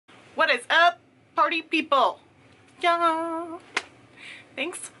What is up, party people? Yeah.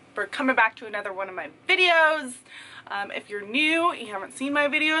 Thanks for coming back to another one of my videos. If you're new, you haven't seen my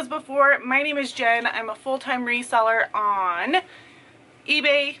videos before, my name is Jen. I'm a full-time reseller on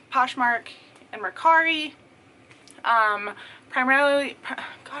eBay, Poshmark, and Mercari. Primarily,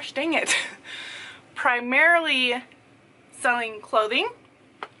 gosh dang it, primarily selling clothing.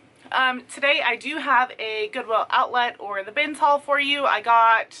 Today I do have a Goodwill outlet or the bins haul for you. I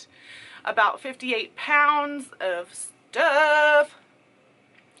got about 58 pounds of stuff.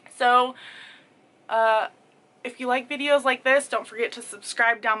 So if you like videos like this, don't forget to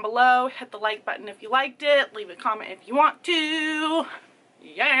subscribe down below. Hit the like button if you liked it. Leave a comment if you want to.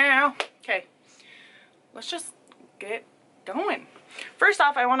 Yeah. Okay. Let's just get going. First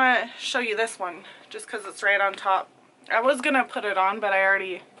off, I want to show you this one just because it's right on top. I was going to put it on, but I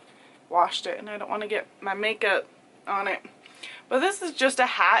already washed it and I don't want to get my makeup on it. But this is just a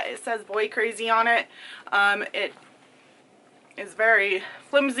hat. It says Boy Crazy on it. It is very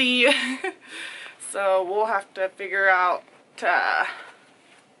flimsy. So we'll have to figure out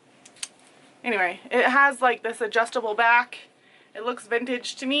anyway, it has like this adjustable back. It looks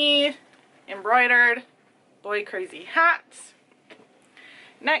vintage to me. Embroidered Boy Crazy hat.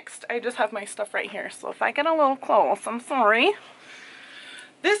 Next, I just have my stuff right here. So if I get a little close, I'm sorry.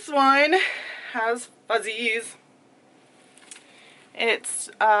 This one has fuzzies. It's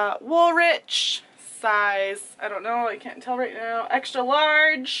Woolrich size, I don't know, I can't tell right now, extra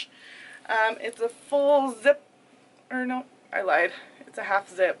large. It's a full zip, or no, I lied. It's a half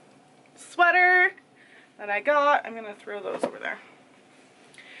zip sweater that I got. I'm gonna throw those over there.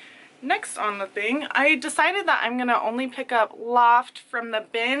 Next on the thing, I decided that I'm gonna only pick up loft from the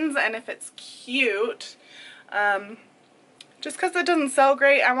bins, and if it's cute, just because it doesn't sell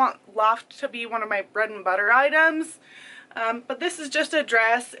great, I want loft to be one of my bread and butter items. But this is just a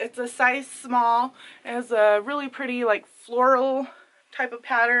dress. It's a size small. It has a really pretty like floral type of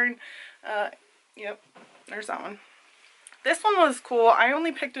pattern. Yep, there's that one. This one was cool. I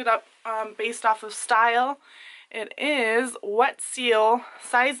only picked it up based off of style. It is Wet Seal,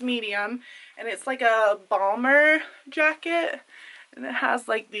 size medium, and it's like a bomber jacket, and it has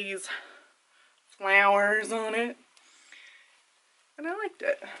like these flowers on it, and I liked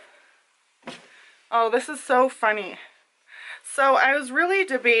it. Oh, this is so funny. So I was really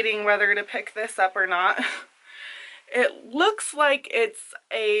debating whether to pick this up or not. It looks like it's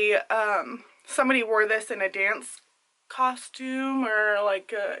a, somebody wore this in a dance costume, or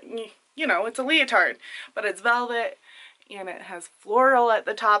like a, you know, it's a leotard, but it's velvet and it has floral at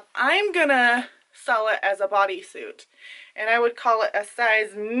the top. I'm gonna sell it as a bodysuit, and I would call it a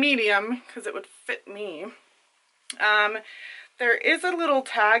size medium because it would fit me. There is a little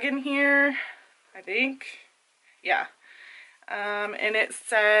tag in here, I think. Yeah. And it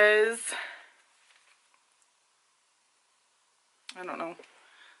says, I don't know,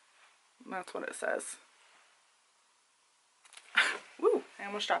 that's what it says. Woo, I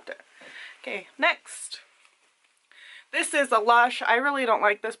almost dropped it. Okay, next. This is a Lush. I really don't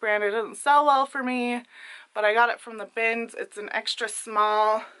like this brand. It doesn't sell well for me, but I got it from the bins. It's an extra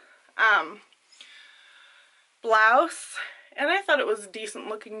small blouse, and I thought it was a decent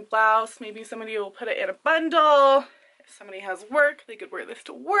looking blouse. Maybe somebody will put it in a bundle. If somebody has work, they could wear this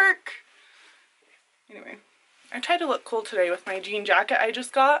to work. Anyway, I tried to look cool today with my jean jacket I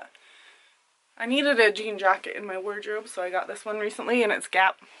just got. I needed a jean jacket in my wardrobe, so I got this one recently, and it's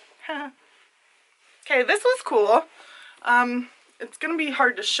Gap. Okay, this was cool. It's gonna be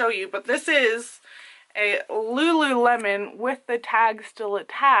hard to show you, but this is a Lululemon with the tag still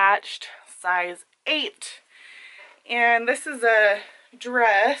attached, size 8. And this is a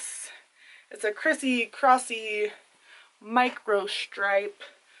dress. It's a crissy-crossy micro stripe.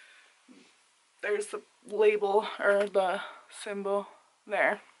 There's the label, or the symbol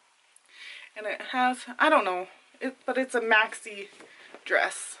there. And it has, I don't know, but it's a maxi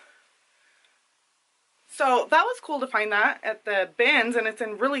dress. So that was cool to find that at the bins, and it's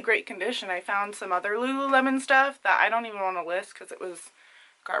in really great condition. I found some other Lululemon stuff that I don't even want to list because it was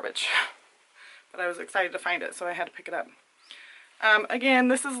garbage. But I was excited to find it, so I had to pick it up. Again,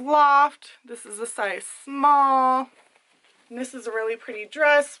 this is loft. This is a size small. And this is a really pretty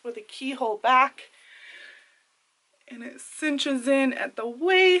dress with a keyhole back. And it cinches in at the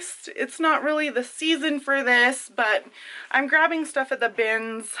waist. It's not really the season for this, but I'm grabbing stuff at the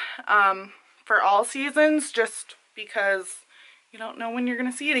bins for all seasons, just because you don't know when you're going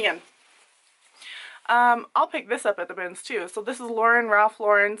to see it again. I'll pick this up at the bins too. So this is Ralph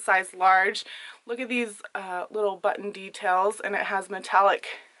Lauren, size large. Look at these little button details, and it has metallic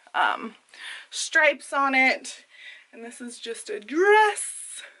stripes on it. And this is just a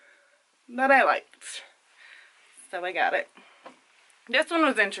dress. that I liked. So I got it. This one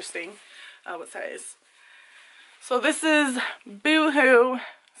was interesting. What size? So this is Boohoo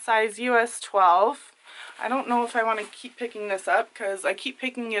size US 12. I don't know if I want to keep picking this up because I keep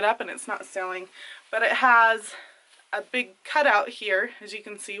picking it up and it's not selling. But it has a big cutout here, as you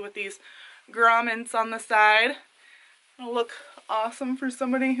can see, with these grommets on the side. It'll look awesome for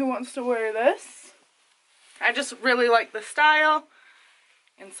somebody who wants to wear this. I just really like the style,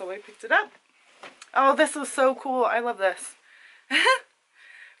 and so I picked it up. Oh, this is so cool. I love this.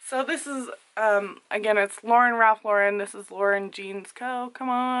 So this is, again, it's Lauren Ralph Lauren. This is Lauren Jeans Co. Come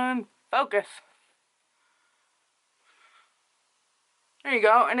on, focus. There you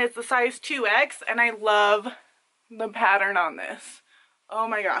go. And it's the size 2X, and I love the pattern on this. Oh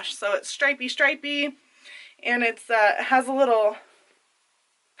my gosh. So it's stripy, and it's it has a little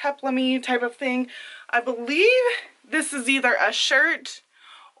peplum-y type of thing. I believe this is either a shirt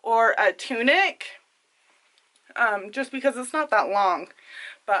or a tunic, just because it's not that long.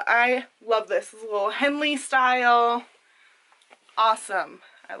 But I love this. It's a little Henley style. Awesome.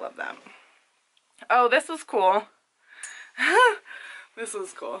 I love that. Oh, this is cool. This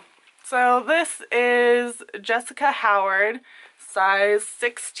is cool. So this is Jessica Howard, size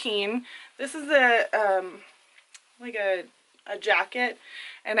 16. This is a like a jacket,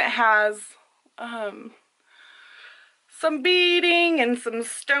 and it has some beading and some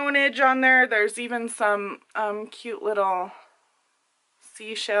stonage on there. There's even some cute little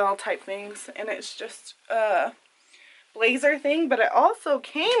seashell type things, and it's just a blazer thing. But it also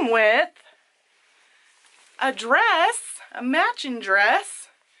came with a dress, a matching dress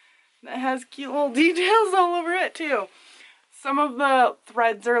that has cute little details all over it too. Some of the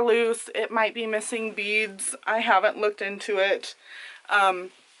threads are loose. It might be missing beads. I haven't looked into it.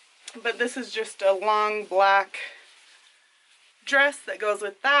 But this is just a long black dress that goes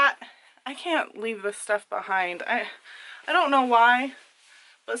with that. I can't leave this stuff behind. I don't know why,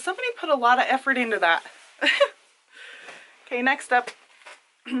 but somebody put a lot of effort into that. Okay, next up.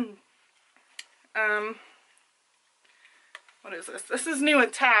 What is this? This is new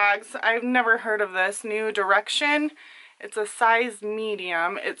with tags. I've never heard of this. New Direction. It's a size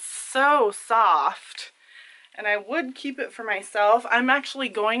medium. It's so soft, and I would keep it for myself. I'm actually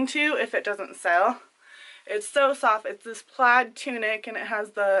going to if it doesn't sell. It's so soft. It's this plaid tunic, and it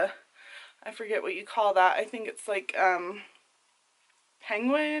has the, I forget what you call that. I think it's like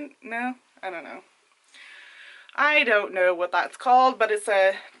penguin? No? I don't know. I don't know what that's called, but it's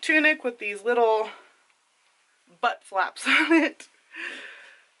a tunic with these little butt flaps on it.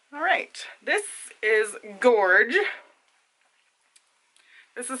 Alright, this is Gorge.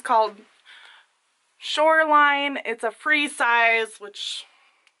 This is called Shoreline. It's a free size, which,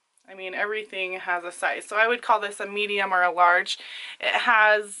 I mean, everything has a size. So I would call this a medium or a large. It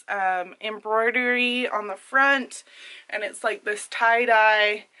has embroidery on the front, and it's like this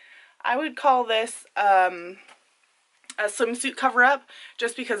tie-dye. I would call this a swimsuit cover-up,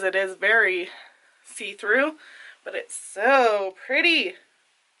 just because it is very see-through. But it's so pretty.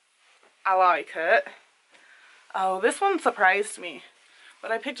 I like it. Oh, this one surprised me,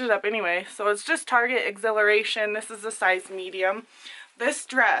 but I picked it up anyway. So it's just Target Exhilaration. This is a size medium. This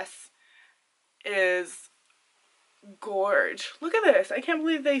dress is gorge. Look at this. I can't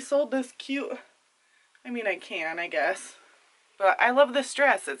believe they sold this cute. I mean, I can, I guess. But I love this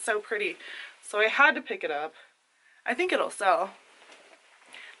dress. It's so pretty. So I had to pick it up. I think it'll sell.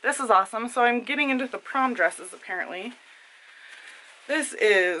 This is awesome. So I'm getting into the prom dresses, apparently. This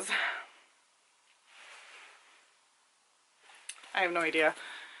is, I have no idea,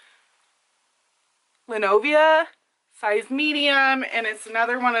 Linovia, size medium, and it's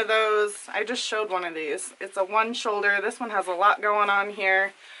another one of those. I just showed one of these. It's a one shoulder. This one has a lot going on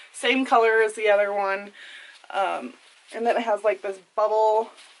here. Same color as the other one. And then it has like this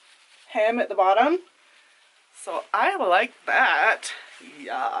bubble hem at the bottom. So I like that.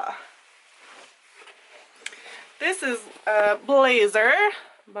 Yeah. This is a blazer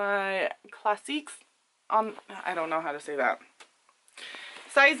by Classiques on, I don't know how to say that.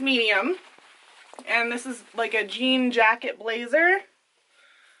 Size medium. And this is like a jean jacket blazer.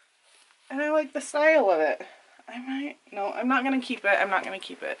 And I like the style of it. No, I'm not going to keep it. I'm not going to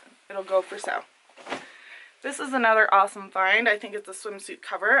keep it. It'll go for sale. This is another awesome find. I think it's a swimsuit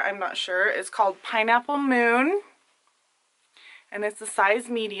cover. I'm not sure. It's called Pineapple Moon. And it's a size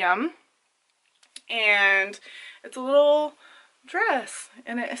medium. And it's a little dress.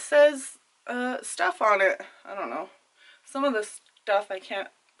 And it says stuff on it. I don't know. Some of the stuff I can't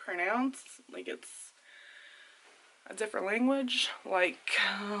pronounce. Like it's a different language. Like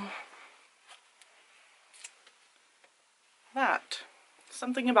that.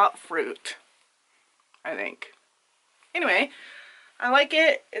 Something about fruit, I think. Anyway, I like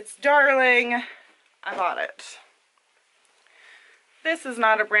it. It's darling. I bought it. This is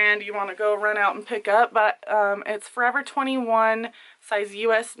not a brand you want to go run out and pick up, but it's Forever 21, size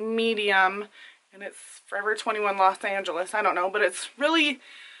US medium, and it's Forever 21 Los Angeles. I don't know, but it's really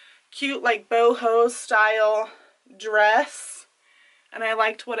cute, like boho style dress, and I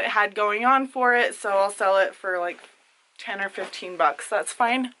liked what it had going on for it, so I'll sell it for like 10 or 15 bucks. That's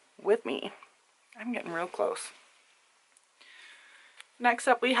fine with me. I'm getting real close. Next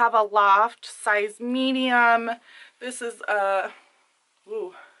up we have a loft, size medium. This is a,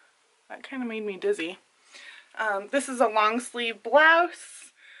 ooh, that kind of made me dizzy. This is a long sleeve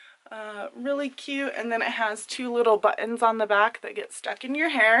blouse, really cute, and then it has 2 little buttons on the back that get stuck in your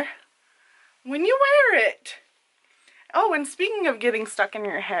hair when you wear it. Oh, and speaking of getting stuck in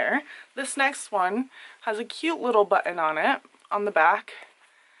your hair, this next one has a cute little button on it, on the back,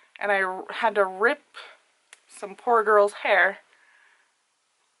 and I had to rip some poor girl's hair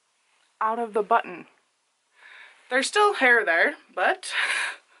out of the button. There's still hair there, but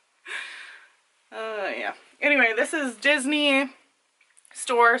yeah. Anyway, this is Disney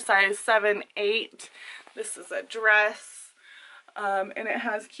store, size 7-8. This is a dress. And it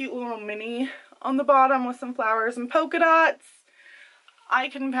has cute little mini on the bottom with some flowers and polka dots. I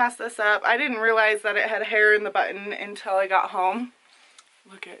can pass this up. I didn't realize that it had hair in the button until I got home.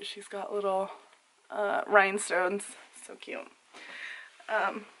 Look at, she's got little rhinestones. So cute.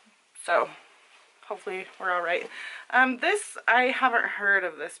 So hopefully we're all right. This, I haven't heard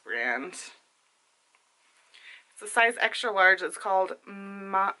of this brand. It's a size extra large. It's called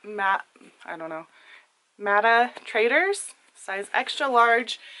I don't know, Mata Traders. Size extra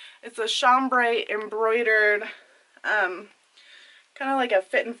large. It's a chambray embroidered, kind of like a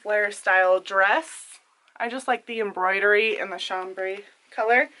fit and flare style dress. I just like the embroidery in the chambray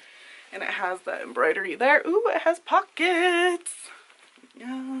color, and it has the embroidery there. Ooh, it has pockets.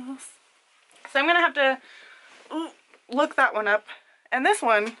 Yes. So I'm gonna have to look that one up. And this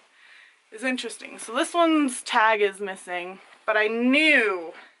one is interesting. So this one's tag is missing, but I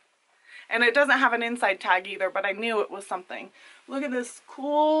knew. And it doesn't have an inside tag either, but I knew it was something. Look at this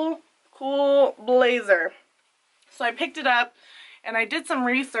cool blazer. So I picked it up, and I did some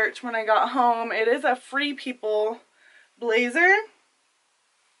research when I got home. It is a Free People blazer.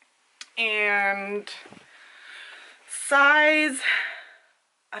 And size,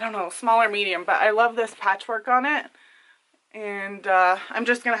 I don't know, small or medium, but I love this patchwork on it. And I'm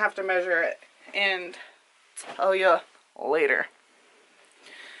just going to have to measure it and tell you later.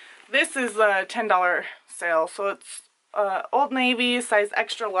 This is a $10 sale, so it's Old Navy, size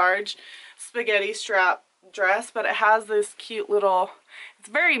extra large, spaghetti strap dress, but it has this cute little, it's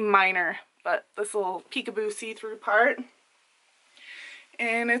very minor, but this little peekaboo see-through part.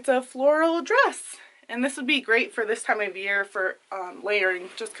 And it's a floral dress. And this would be great for this time of year for layering,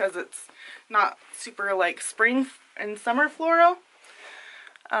 just because it's not super like spring and summer floral.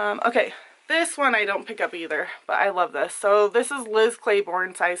 Okay. This one I don't pick up either, but I love this. So this is Liz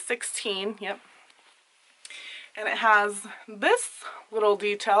Claiborne, size 16. Yep. And it has this little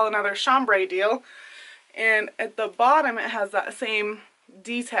detail, another chambray deal. And at the bottom it has that same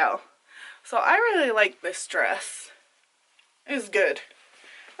detail. So I really like this dress. It was good.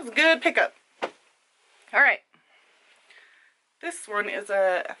 It was a good pickup. Alright. This one is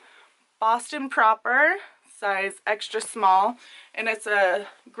a Boston Proper, size extra small, and it's a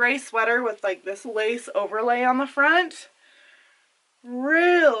gray sweater with like this lace overlay on the front.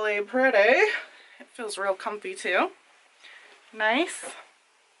 Really pretty. It feels real comfy too. Nice.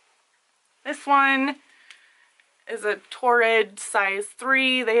 This one is a Torrid size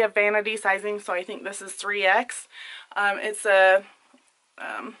 3. They have vanity sizing, so I think this is 3X. It's a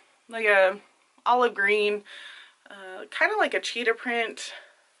like a olive green, kind of like a cheetah print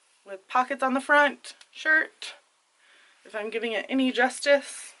with pockets on the front shirt, if I'm giving it any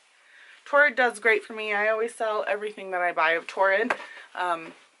justice. Torrid does great for me. I always sell everything that I buy of Torrid.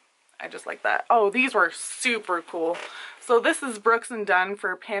 I just like that. Oh, these were super cool. So this is Brooks & Dunn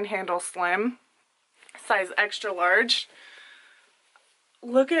for Panhandle Slim, size extra large.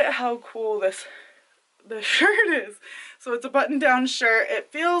 Look at how cool this shirt is. So it's a button-down shirt.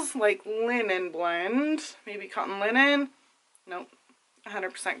 It feels like linen blend, maybe cotton linen. Nope,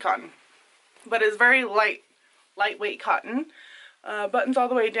 100% cotton. But it's very lightweight cotton. Buttons all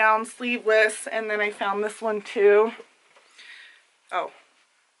the way down, sleeveless, and then I found this one too. Oh,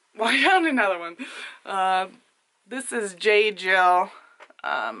 well, I found another one. This is J. Jill,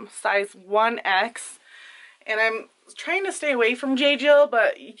 size 1X, and I'm trying to stay away from J. Jill,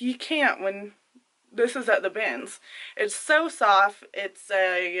 but you can't when this is at the bins. It's so soft. It's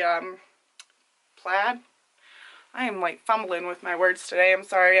a plaid. I am like fumbling with my words today. I'm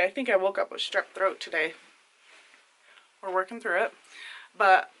sorry. I think I woke up with strep throat today. We're working through it.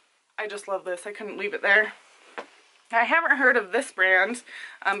 But I just love this. I couldn't leave it there. I haven't heard of this brand,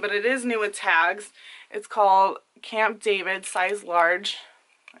 but it is new with tags. It's called Camp David, size large.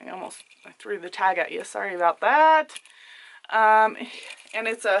 I threw the tag at you. Sorry about that. And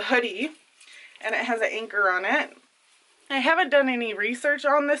it's a hoodie, and it has an anchor on it. I haven't done any research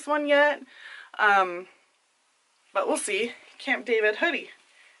on this one yet, but we'll see. Camp David hoodie,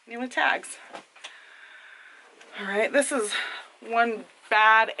 new with tags. Alright, this is one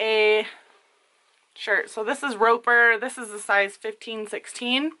bad A shirt. So this is Roper. This is the size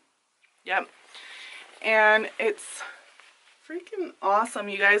 15-16. Yep. And it's freaking awesome,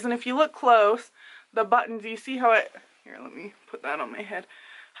 you guys. And if you look close, the buttons, you see how it... Here, let me put that on my head.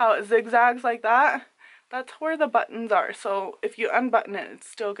 How it zigzags like that. That's where the buttons are. So if you unbutton it, it's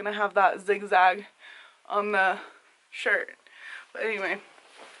still going to have that zigzag on the shirt. But anyway,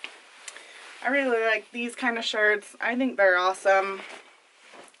 I really like these kind of shirts. I think they're awesome.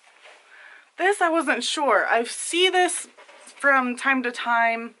 This I wasn't sure. I see this from time to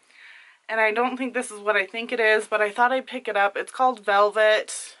time, and I don't think this is what I think it is, but I thought I'd pick it up. It's called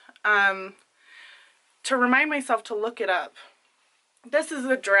Velvet. To remind myself to look it up. This is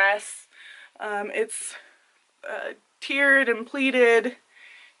a dress. It's tiered and pleated,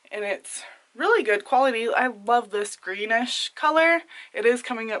 and it's really good quality. I love this greenish color. It is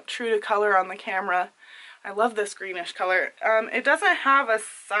coming up true to color on the camera. I love this greenish color. It doesn't have a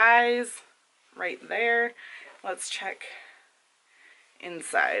size right there. Let's check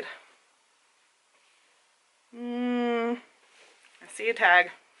inside. I see a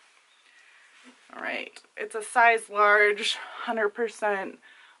tag. Alright, it's a size large, 100%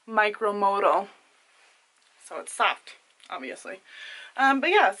 micromodal. So it's soft, obviously. But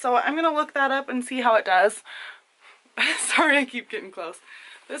yeah, so I'm going to look that up and see how it does. Sorry, I keep getting close.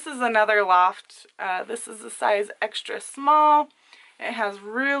 This is another loft. This is a size extra small. It has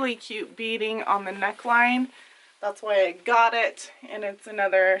really cute beading on the neckline. That's why I got it. And it's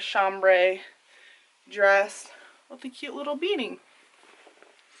another chambray dress with a cute little beading.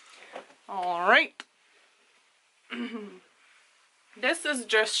 Alright. This is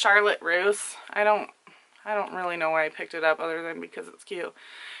just Charlotte Russe. I don't really know why I picked it up other than because it's cute.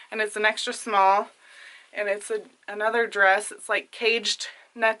 And it's an extra small. And it's another dress. It's like caged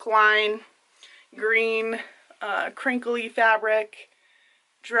neckline, green, crinkly fabric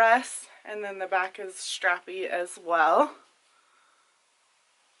dress. And then the back is strappy as well.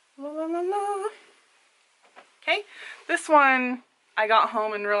 La, la, la, la. Okay, this one I got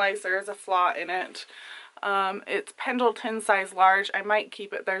home and realized there is a flaw in it. It's Pendleton size large. I might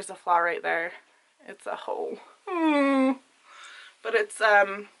keep it. There's a flaw right there. It's a hole. But it's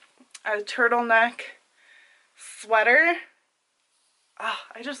a turtleneck sweater.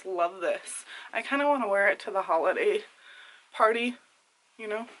 I just love this. I kind of want to wear it to the holiday party, you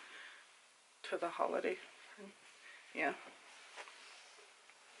know, to the holiday. Yeah.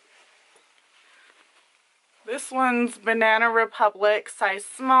 This one's Banana Republic, size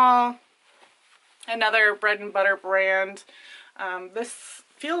small. Another bread and butter brand. This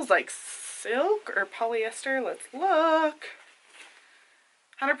feels like silk or polyester. Let's look.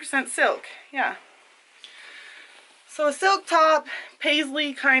 100% silk, yeah. So a silk top,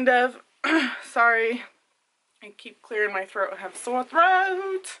 paisley kind of. Sorry, I keep clearing my throat. I have sore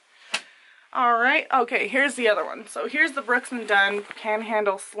throat. Alright, okay, here's the other one. So here's the Brooks & Dunn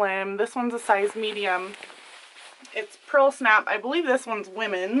Panhandle Slim. This one's a size medium. It's pearl snap. I believe this one's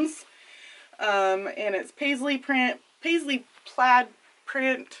women's. And it's paisley print, paisley plaid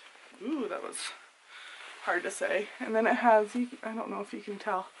print. Ooh, that was hard to say. And then it has, I don't know if you can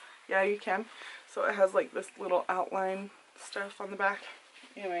tell. Yeah, you can. So it has like this little outline stuff on the back.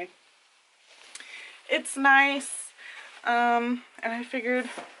 Anyway, it's nice. And I figured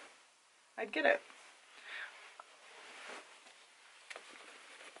I'd get it.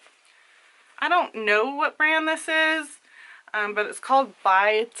 I don't know what brand this is, but it's called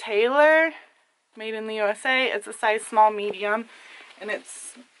By Taylor, made in the USA. It's a size small medium, and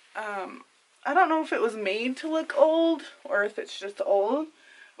it's, I don't know if it was made to look old or if it's just old,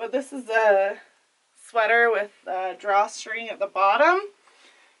 but this is a sweater with a drawstring at the bottom.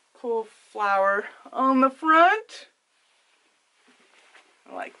 Cool flower on the front.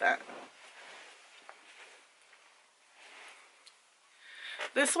 I like that.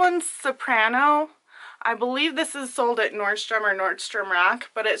 This one's Soprano. I believe this is sold at Nordstrom or Nordstrom Rack,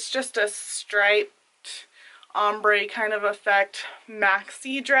 but it's just a striped ombre kind of effect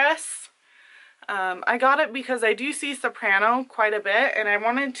maxi dress. I got it because I do see soprano quite a bit, and I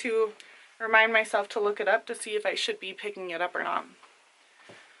wanted to remind myself to look it up to see if I should be picking it up or not.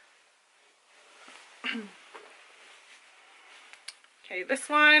 Okay, this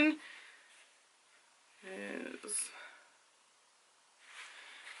one is...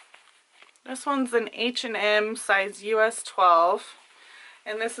 This one's an H&M size US 12,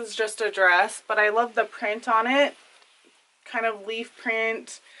 and this is just a dress, but I love the print on it, kind of leaf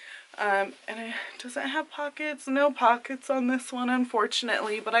print, and does it have pockets? No pockets on this one,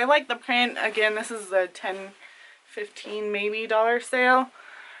 unfortunately, but I like the print. Again, this is a $10, $15 maybe sale,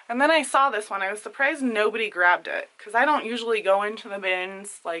 and then I saw this one. I was surprised nobody grabbed it, because I don't usually go into the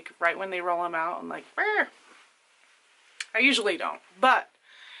bins like right when they roll them out and like, brr. I usually don't, but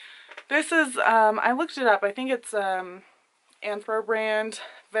this is, I looked it up. I think it's Anthro brand,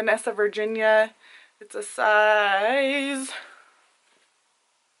 Vanessa, Virginia. It's a size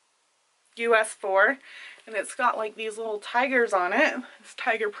US 4, and it's got like these little tigers on it. This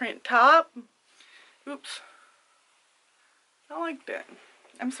tiger print top. Oops. I liked it.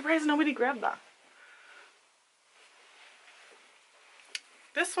 I'm surprised nobody grabbed that.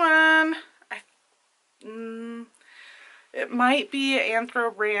 This one, it might be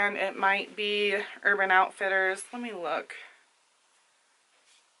Anthro brand, it might be Urban Outfitters. Let me look.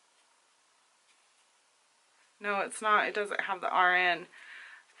 No, it's not. It doesn't have the RN.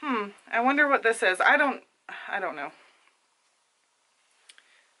 I wonder what this is. I don't know.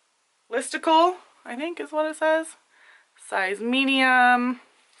 Listicle, I think is what it says. Size medium.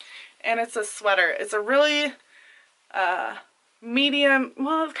 And it's a sweater. It's a really medium,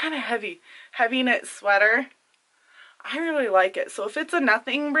 well, it's kind of heavy knit sweater. I really like it. So if it's a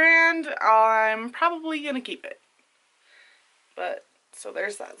nothing brand, I'm probably going to keep it. But, so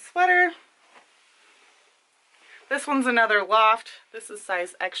there's that sweater. This one's another loft. This is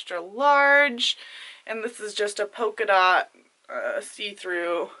size extra large. And this is just a polka dot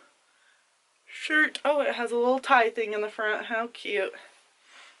see-through shirt. Oh, it has a little tie thing in the front. How cute.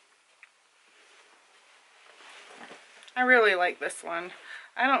 I really like this one.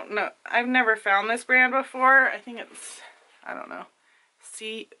 I don't know. I've never found this brand before. I think it's, I don't know,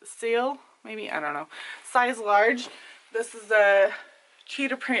 Seal? Maybe? I don't know. Size large. This is a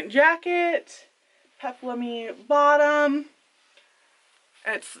cheetah print jacket. Peplamy bottom.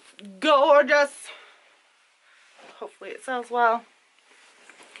 It's gorgeous. Hopefully it sells well.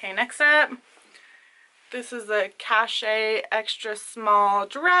 Okay, next up. This is a cachet extra small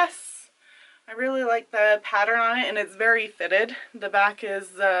dress. I really like the pattern on it, and it's very fitted. The back is,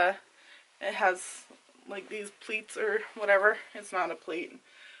 it has like these pleats or whatever. It's not a pleat,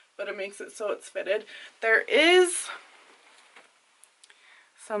 but it makes it so it's fitted. There is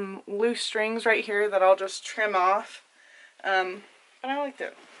some loose strings right here that I'll just trim off, but I liked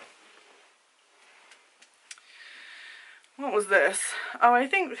it. What was this? Oh, I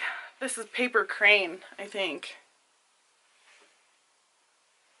think this is paper crane, I think.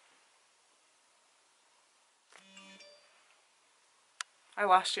 I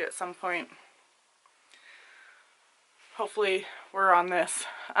lost you at some point. Hopefully we're on this.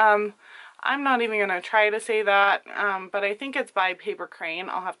 I'm not even going to try to say that, but I think it's by Paper Crane.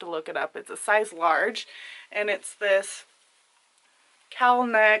 I'll have to look it up. It's a size large, and it's this cowl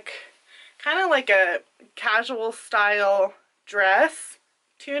neck, kind of like a casual style dress,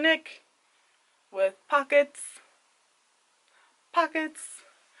 tunic with pockets,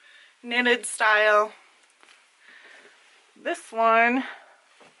 knitted style. This one,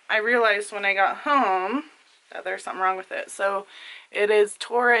 I realized when I got home that there's something wrong with it. So it is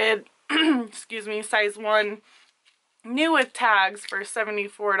Torrid, excuse me, size 1, new with tags for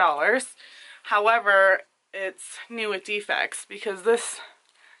 $74. However, it's new with defects because this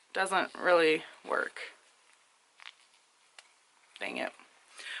doesn't really work. Dang it.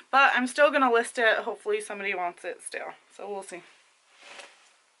 But I'm still going to list it. Hopefully somebody wants it still. So we'll see.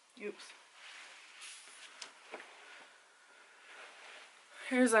 Oops.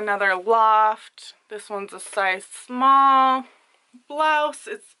 Here's another loft. This one's a size small. Blouse.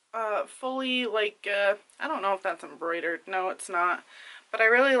 It's fully like, I don't know if that's embroidered. No, it's not. But I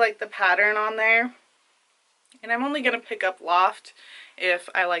really like the pattern on there. And I'm only going to pick up loft if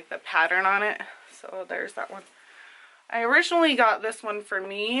I like the pattern on it. So there's that one. I originally got this one for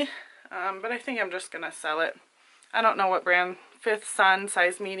me, but I think I'm just going to sell it. I don't know what brand. Fifth Sun,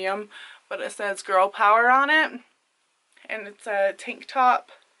 size medium, but it says Girl Power on it. And it's a tank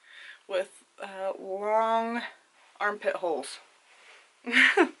top with long armpit holes.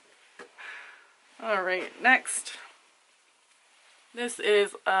 Alright, next. This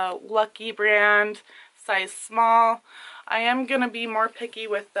is a Lucky brand, size small. I am going to be more picky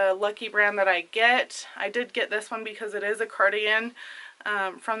with the Lucky brand that I get. I did get this one because it is a cardigan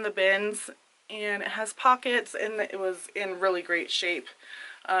from the bins, and it has pockets, and it was in really great shape.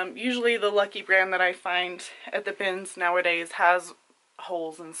 Usually the Lucky brand that I find at the bins nowadays has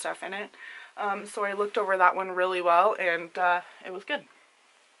holes and stuff in it. So I looked over that one really well, and it was good.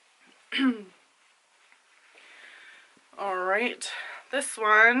 Alright, this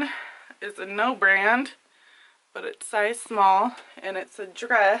one is a no brand, but it's size small, and it's a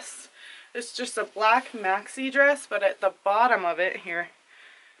dress. It's just a black maxi dress, but at the bottom of it, here,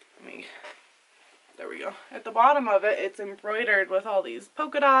 there we go. At the bottom of it, it's embroidered with all these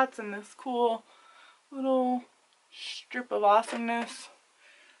polka dots and this cool little strip of awesomeness.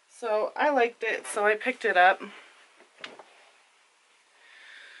 So I liked it, so I picked it up.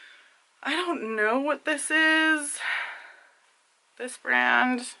 I don't know what this is. This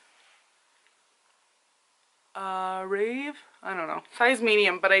brand. Rave? I don't know. Size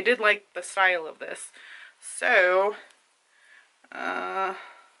medium, but I did like the style of this. So, let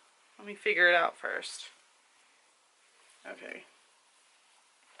me figure it out first. Okay.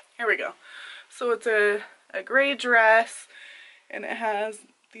 Here we go. So it's a gray dress, and it has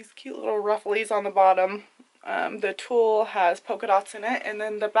these cute little rufflies on the bottom. The tulle has polka dots in it, and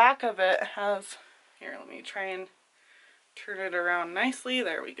then the back of it has, here, let me try and turn it around nicely.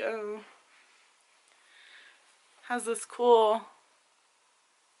 There we go. Has this cool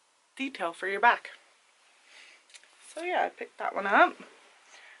detail for your back. So yeah, I picked that one up.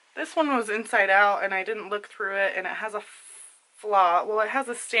 This one was inside out, and I didn't look through it, and it has a flaw. Well, it has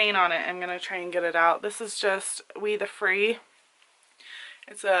a stain on it. I'm going to try and get it out. This is just We the Free.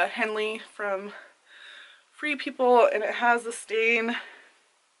 It's a Henley from Free People, and it has a stain.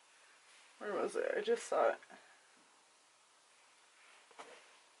 Where was it? I just saw it.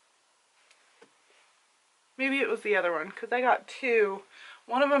 Maybe it was the other one, because I got two.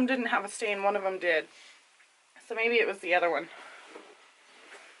 One of them didn't have a stain, one of them did. So maybe it was the other one.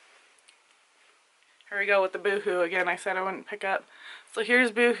 Here we go with the Boohoo again. I said I wouldn't pick up. So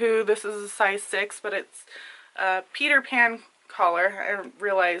here's Boohoo. This is a size 6, but it's a Peter Pan collar. I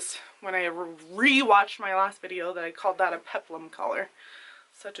realized when I re-watched my last video that I called that a peplum collar.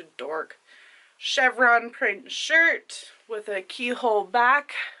 Such a dork. Chevron print shirt with a keyhole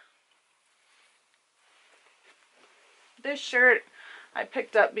back. This shirt I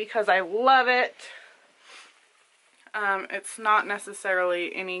picked up because I love it. It's not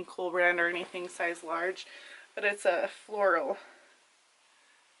necessarily any cool brand or anything size large, but it's a floral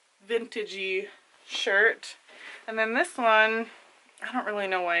vintagey shirt. And then this one, I don't really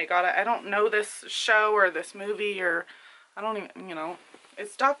know why I got it. I don't know this show or this movie, or I don't even, you know,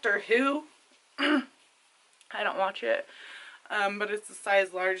 it's Doctor Who. I don't watch it, but it's a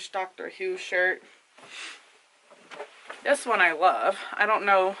size large Doctor Who shirt. This one I love. I don't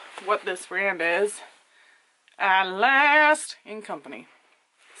know what this brand is. At Last in Company.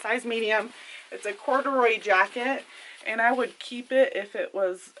 Size medium. It's a corduroy jacket, and I would keep it if it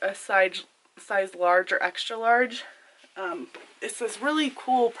was a size large or extra large. It's this really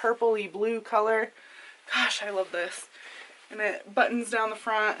cool purpley blue color. Gosh, I love this. And it buttons down the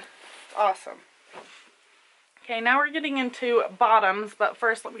front. It's awesome. Okay, now we're getting into bottoms, but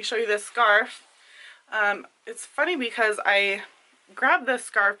first let me show you this scarf. It's funny because I grabbed this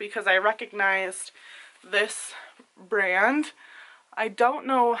scarf because I recognized this brand. I don't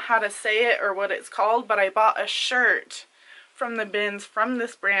know how to say it or what it's called, but I bought a shirt from the bins from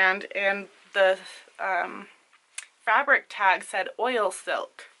this brand, and the fabric tag said oil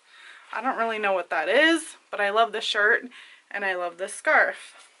silk. I don't really know what that is, but I love the shirt and I love this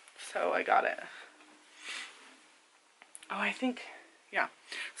scarf, so I got it. Oh, I think, yeah.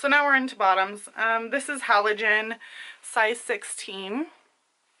 So now we're into bottoms. This is Halogen, size 16.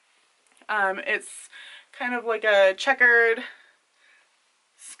 It's kind of like a checkered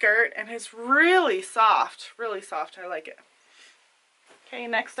skirt, and it's really soft. Really soft. I like it. Okay,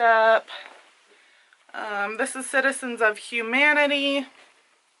 next up. This is Citizens of Humanity.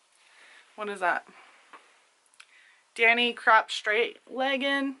 What is that? Danny crop straight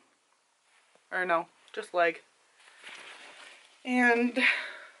legging. Or no, just leg. And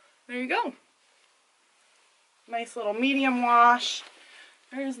there you go. Nice little medium wash.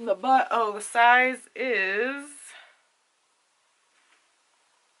 There's the butt. Oh, the size is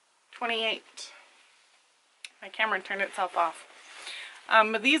 28. My camera turned itself off.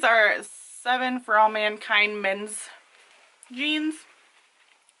 But these are 7 for All Mankind men's jeans.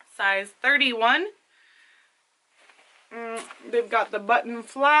 Size 31. They've got the button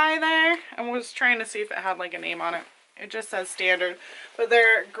fly there. I was trying to see if it had like a name on it. It just says standard. But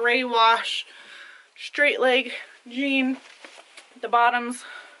they're gray wash straight leg jean. The bottoms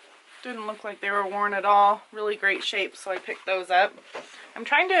didn't look like they were worn at all. Really great shape, so I picked those up. I'm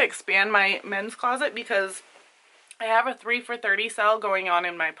trying to expand my men's closet because I have a 3 for $30 sale going on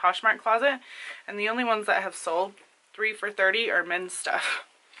in my Poshmark closet, and the only ones that have sold 3 for $30 are men's stuff.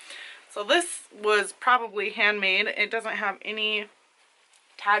 So this was probably handmade. It doesn't have any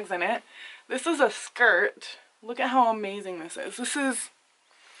tags in it. This is a skirt. Look at how amazing this is. This is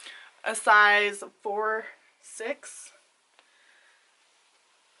a size 4-6.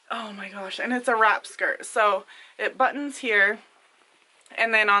 Oh my gosh, and it's a wrap skirt. So it buttons here,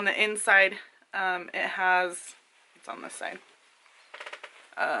 and then on the inside it has, it's on this side,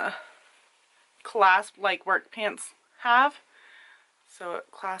 clasp like work pants have. So it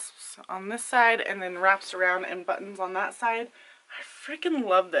clasps on this side and then wraps around and buttons on that side. I freaking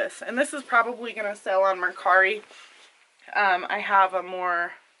love this. And this is probably going to sell on Mercari. I have a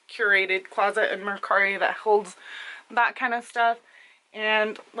more curated closet in Mercari that holds that kind of stuff.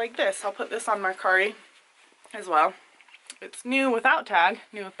 And like this, I'll put this on Mercari as well. It's new without tag,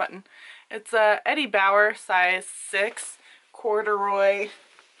 new with button. It's a Eddie Bauer size 6 corduroy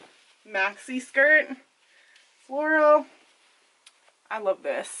maxi skirt. Floral. I love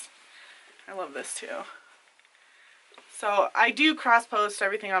this. I love this too. So I do cross post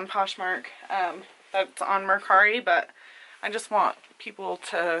everything on Poshmark that's on Mercari, but I just want people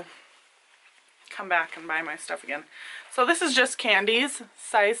to come back and buy my stuff again. So this is just Candy's,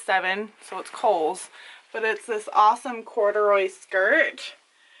 size 7, so it's Kohl's, but it's this awesome corduroy skirt.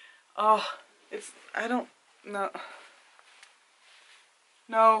 Oh, it's, I don't know.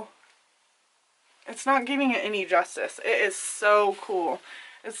 No, it's not giving it any justice. It is so cool.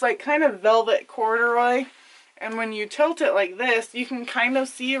 It's like kind of velvet corduroy, and when you tilt it like this, you can kind of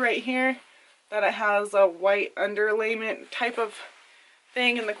see right here that it has a white underlayment type of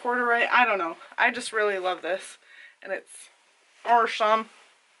thing in the corduroy. I don't know. I just really love this, and it's awesome.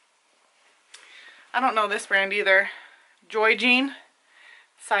 I don't know this brand either. Joy Jean,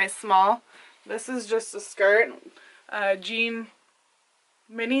 size small. This is just a skirt, jean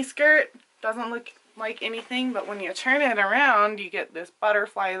mini skirt. Doesn't look like anything, but when you turn it around, you get this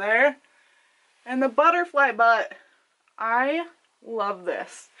butterfly there. And the butterfly butt, I love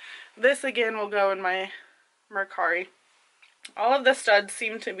this. This again will go in my Mercari. All of the studs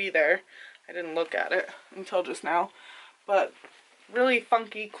seem to be there. I didn't look at it until just now. But really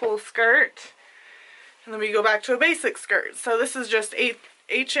funky, cool skirt. And then we go back to a basic skirt. So this is just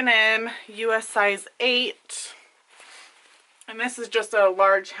H&M, US size 8. And this is just a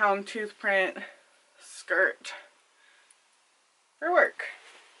large houndstooth print skirt for work.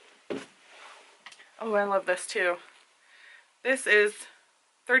 Oh, I love this too. This is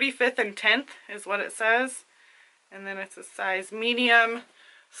 35th and 10th is what it says. And then it's a size medium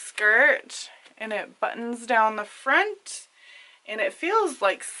skirt. And it buttons down the front. And it feels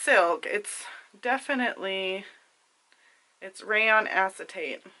like silk. It's definitely, it's rayon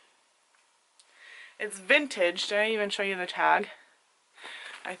acetate. It's vintage. Did I even show you the tag?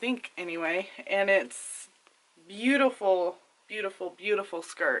 I think anyway. And it's beautiful, beautiful, beautiful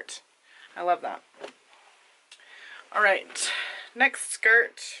skirt. I love that. Alright, next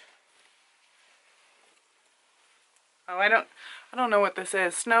skirt. Oh, I don't know what this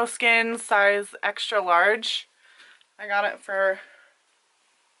is. Snowskin, size extra large. I got it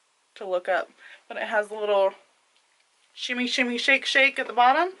to look up. But it has a little shimmy, shimmy, shake, shake at the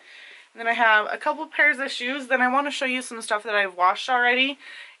bottom. And then I have a couple pairs of shoes. Then I want to show you some stuff that I've washed already.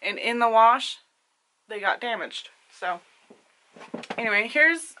 And in the wash, they got damaged. So, anyway,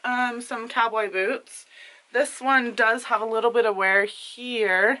 here's some cowboy boots. This one does have a little bit of wear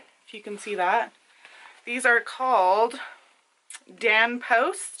here, if you can see that. These are called Dan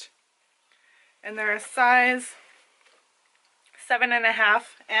Post. And they're a size 7.5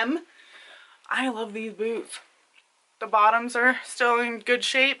 M. I love these boots. The bottoms are still in good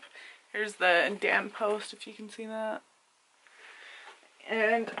shape. Here's the Dan Post, if you can see that.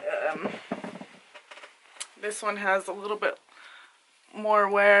 And this one has a little bit more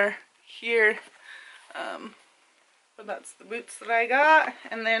wear here. But that's the boots that I got.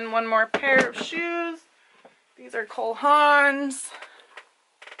 And then one more pair of shoes. These are Cole Haan's.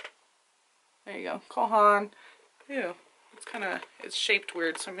 There you go, Cole Haan. Ew, it's shaped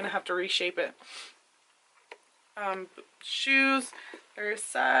weird, so I'm gonna have to reshape it. Shoes, they're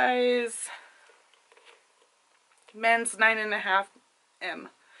size men's 9.5 M.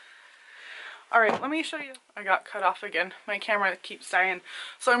 Alright, let me show you. I got cut off again. My camera keeps dying.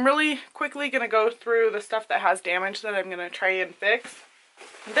 So I'm really quickly going to go through the stuff that has damage that I'm going to try and fix.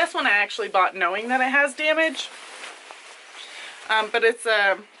 This one I actually bought knowing that it has damage. But it's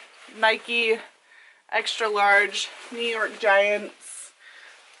a Nike extra large New York Giants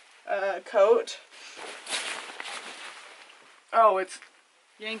coat. Oh, it's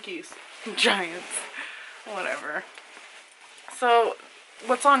Yankees. Giants. Whatever. So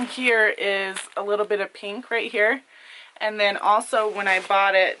what's on here is a little bit of pink right here. And then also when I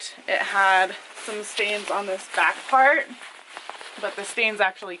bought it, it had some stains on this back part. But the stains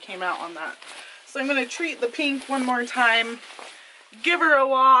actually came out on that. So I'm going to treat the pink one more time. Give her a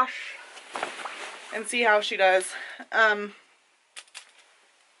wash. And see how she does.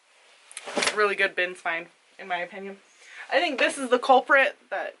 Really good bin's fine, in my opinion. I think this is the culprit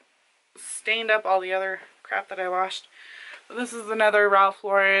that stained up all the other crap that I washed. But this is another Ralph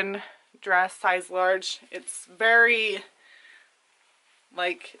Lauren dress, size large. It's very,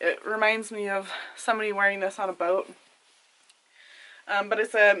 like, it reminds me of somebody wearing this on a boat. But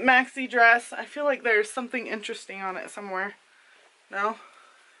it's a maxi dress. I feel like there's something interesting on it somewhere. No?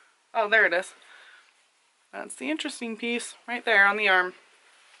 Oh, there it is. That's the interesting piece right there on the arm.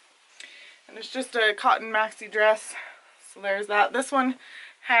 And it's just a cotton maxi dress. So there's that. This one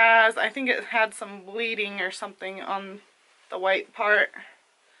has, I think it had some bleeding or something on the white part.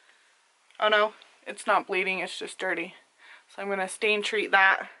 Oh no, it's not bleeding, it's just dirty. So I'm going to stain treat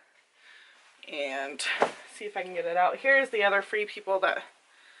that and see if I can get it out. Here's the other Free People that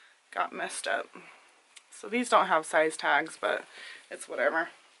got messed up. So these don't have size tags, but it's whatever.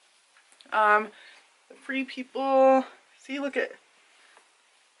 The Free People, see, look at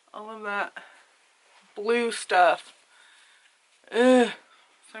all of that blue stuff. Ugh.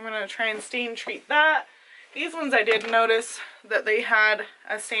 So I'm going to try and stain treat that. These ones I did notice that they had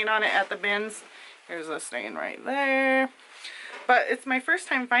a stain on it at the bins. There's a stain right there. But it's my first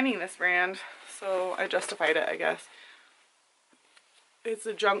time finding this brand, so I justified it, I guess. It's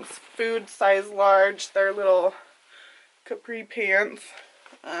a Junk Food size large. They're little capri pants.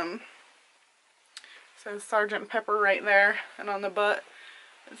 Says Sgt. Pepper right there, and on the butt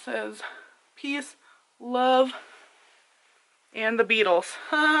it says peace, love, and the Beatles.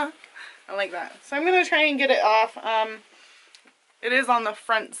 I like that. So I'm going to try and get it off. It is on the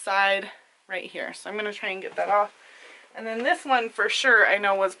front side right here, so I'm going to try and get that off. And then this one for sure I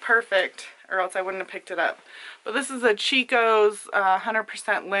know was perfect, or else I wouldn't have picked it up. But this is a Chico's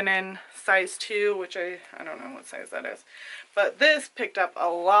 100% linen size 2, which I don't know what size that is. But this picked up a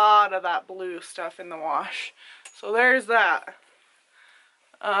lot of that blue stuff in the wash. So there's that.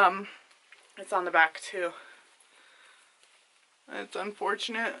 It's on the back too. It's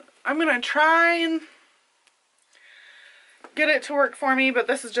unfortunate. I'm going to try and get it to work for me, but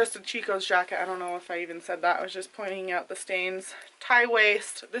this is just a Chico's jacket. I don't know if I even said that. I was just pointing out the stains. Tie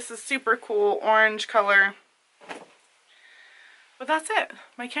waist. This is super cool. Orange color. But that's it.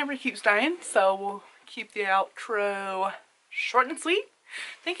 My camera keeps dying, so we'll keep the outro short and sweet.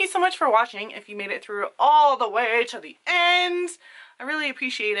 Thank you so much for watching. If you made it through all the way to the end, I really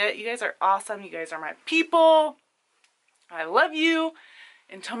appreciate it. You guys are awesome. You guys are my people. I love you.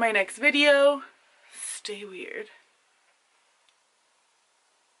 Until my next video, stay weird.